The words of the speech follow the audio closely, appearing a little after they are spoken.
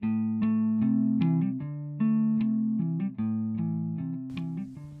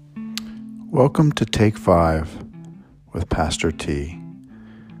Welcome to Take 5 with Pastor T.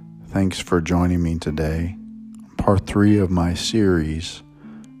 Thanks for joining me today, part 3 of my series,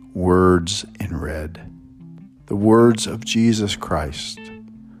 Words in Red. The words of Jesus Christ,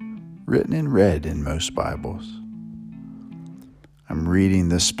 written in red in most Bibles. I'm reading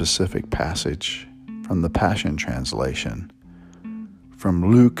this specific passage from the Passion Translation, from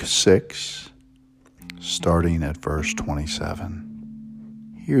Luke 6, starting at verse 27.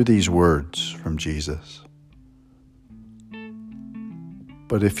 Hear these words from Jesus.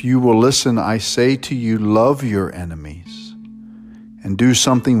 But if you will listen, I say to you, love your enemies and do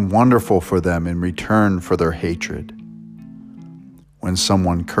something wonderful for them in return for their hatred. When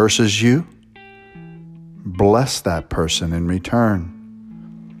someone curses you, bless that person in return.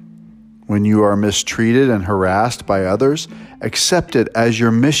 When you are mistreated and harassed by others, accept it as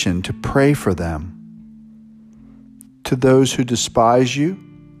your mission to pray for them. To those who despise you,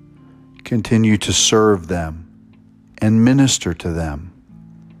 continue to serve them and minister to them.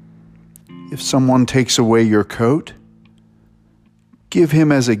 If someone takes away your coat, give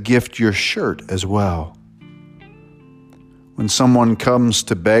him as a gift your shirt as well. When someone comes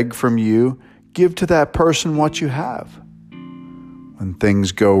to beg from you, give to that person what you have. When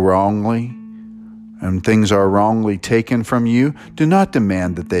things go wrongly and things are wrongly taken from you, do not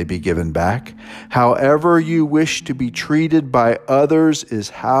demand that they be given back. However you wish to be treated by others is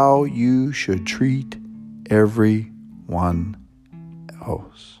how you should treat everyone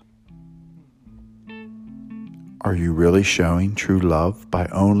else. Are you really showing true love by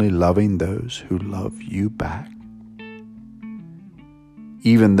only loving those who love you back?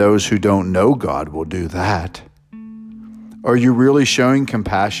 Even those who don't know God will do that. Are you really showing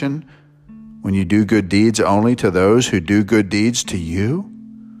compassion when you do good deeds only to those who do good deeds to you?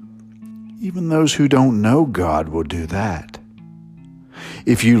 Even those who don't know God will do that.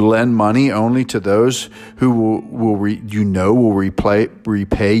 If you lend money only to those who will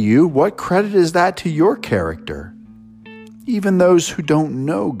repay you, what credit is that to your character? Even those who don't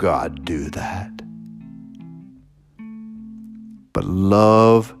know God do that. But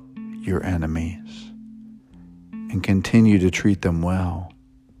love your enemies and continue to treat them well.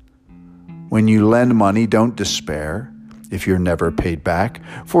 When you lend money, don't despair if you're never paid back,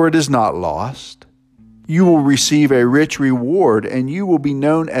 for it is not lost. You will receive a rich reward, and you will be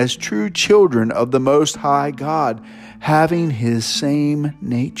known as true children of the Most High God, having His same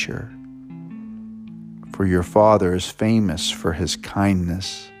nature. For your Father is famous for His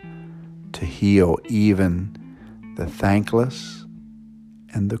kindness to heal even the thankless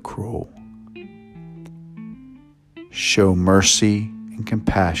and the cruel. Show mercy and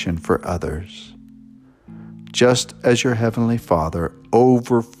compassion for others, just as your Heavenly Father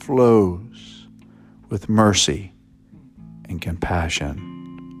overflows with mercy and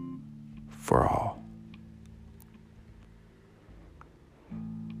compassion for all.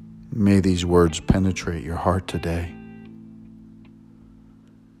 May these words penetrate your heart today.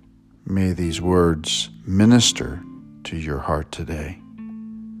 May these words minister to your heart today.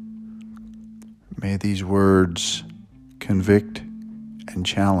 May these words convict and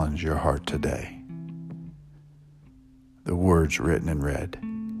challenge your heart today. The words written in red.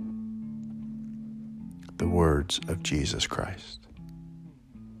 The words of Jesus Christ.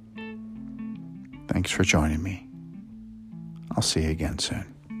 Thanks for joining me. I'll see you again soon.